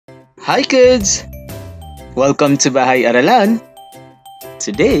Hi kids! Welcome to Bahay Aralan.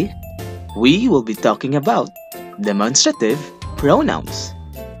 Today, we will be talking about demonstrative pronouns.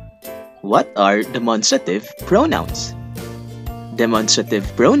 What are demonstrative pronouns? Demonstrative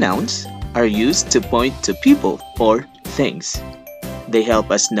pronouns are used to point to people or things. They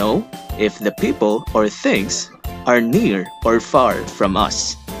help us know if the people or things are near or far from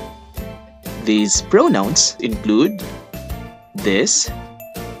us. These pronouns include this,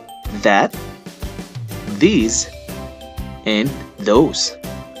 that, these, and those.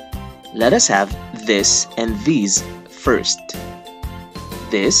 Let us have this and these first.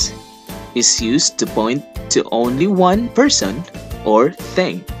 This is used to point to only one person or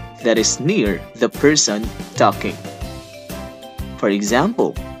thing that is near the person talking. For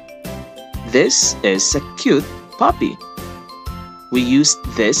example, this is a cute puppy. We use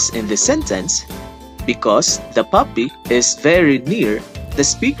this in the sentence because the puppy is very near the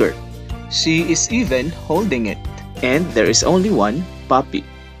speaker. She is even holding it, and there is only one puppy.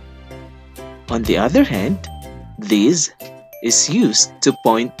 On the other hand, these is used to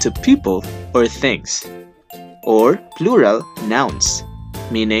point to people or things, or plural nouns,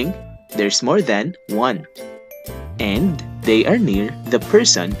 meaning there's more than one, and they are near the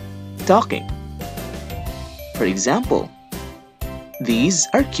person talking. For example, these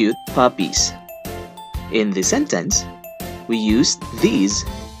are cute puppies. In the sentence, we used these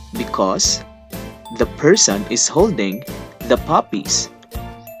because the person is holding the puppies,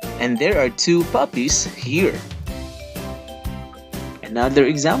 and there are two puppies here. Another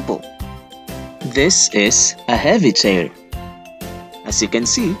example. This is a heavy chair. As you can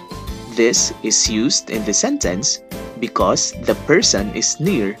see, this is used in the sentence because the person is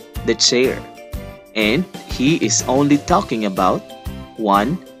near the chair, and he is only talking about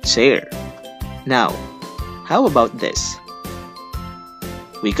one chair. Now, how about this?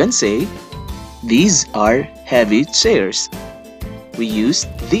 We can say, these are heavy chairs. We use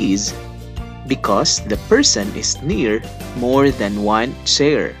these because the person is near more than one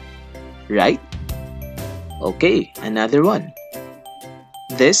chair, right? Okay, another one.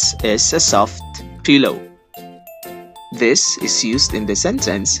 This is a soft pillow. This is used in the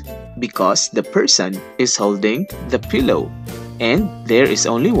sentence because the person is holding the pillow, and there is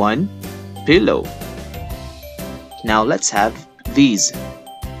only one pillow. Now let's have these.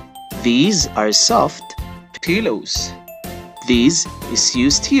 These are soft pillows. These is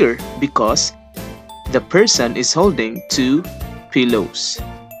used here because the person is holding two pillows.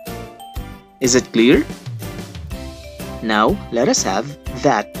 Is it clear? Now let us have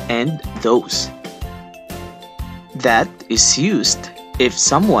that and those. That is used if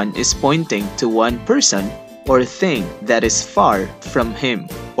someone is pointing to one person or thing that is far from him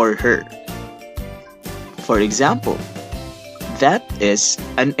or her. For example, that is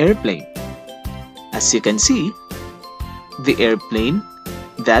an airplane. As you can see, the airplane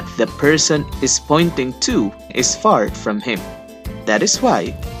that the person is pointing to is far from him. That is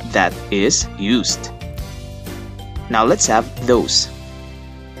why that is used. Now let's have those.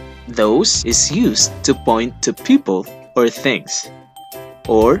 Those is used to point to people or things,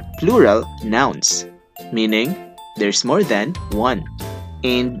 or plural nouns, meaning there's more than one,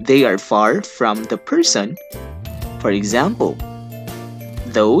 and they are far from the person. For example,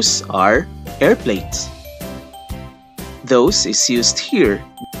 those are airplanes. Those is used here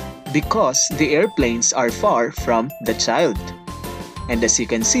because the airplanes are far from the child. And as you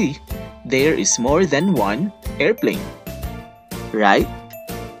can see, there is more than one airplane, right?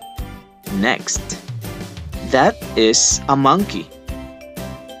 Next, that is a monkey.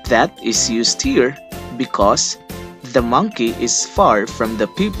 That is used here because the monkey is far from the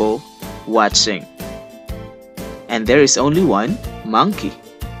people watching, and there is only one monkey.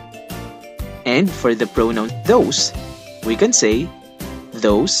 And for the pronoun those, we can say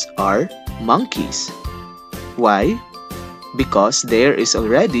those are monkeys. Why? Because there is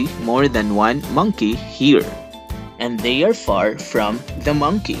already more than one monkey here, and they are far from the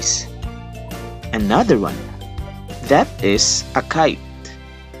monkeys. Another one. That is a kite.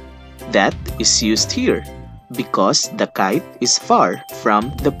 That is used here because the kite is far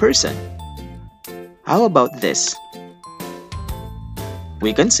from the person. How about this?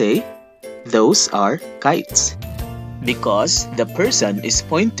 We can say those are kites because the person is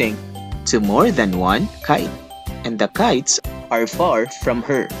pointing to more than one kite, and the kites are far from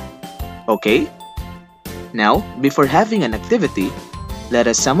her. Okay? Now, before having an activity, let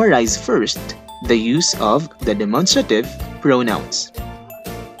us summarize first the use of the demonstrative pronouns.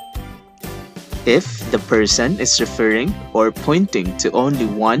 If the person is referring or pointing to only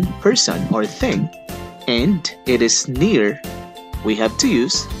one person or thing, and it is near, we have to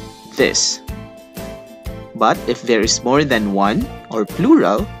use this. But if there is more than one or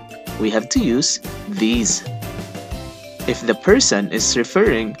plural, we have to use these. If the person is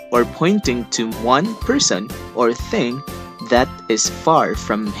referring or pointing to one person or thing that is far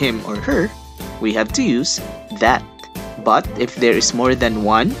from him or her, we have to use that. But if there is more than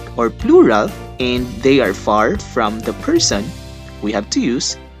one or plural and they are far from the person, we have to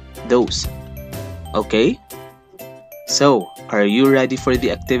use those. Okay? So, are you ready for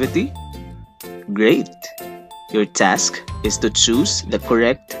the activity? Great! Your task is to choose the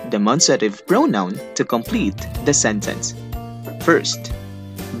correct demonstrative pronoun to complete the sentence. First,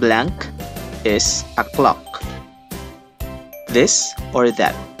 blank is a clock. This or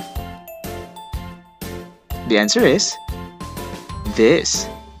that? The answer is this,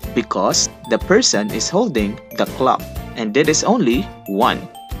 because the person is holding the clock and it is only one.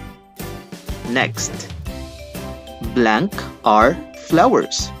 Next, blank are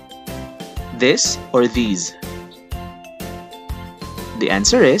flowers. This or these? The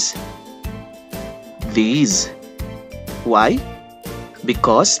answer is these. Why?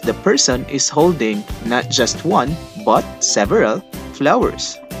 Because the person is holding not just one but several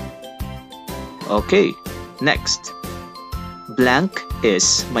flowers. Okay, next. Blank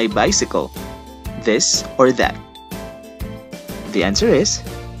is my bicycle. This or that? The answer is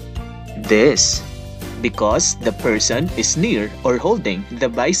this, because the person is near or holding the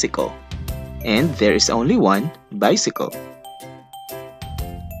bicycle and there is only one bicycle.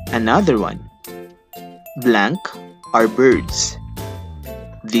 Another one. Blank are birds.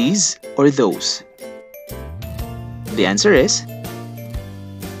 These or those? The answer is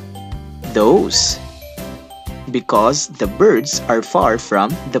those, because the birds are far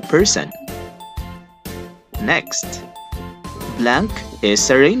from the person. Next, blank is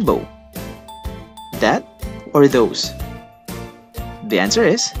a rainbow. That or those? The answer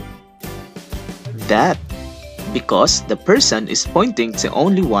is that, because the person is pointing to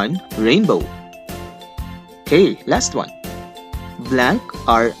only one rainbow. Okay, last one. Blank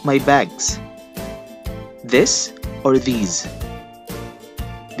are my bags. This or these?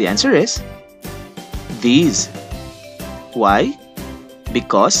 The answer is these. Why?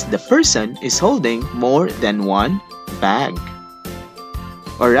 Because the person is holding more than one bag.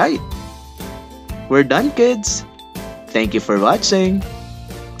 Alright, we're done, kids. Thank you for watching.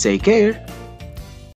 Take care.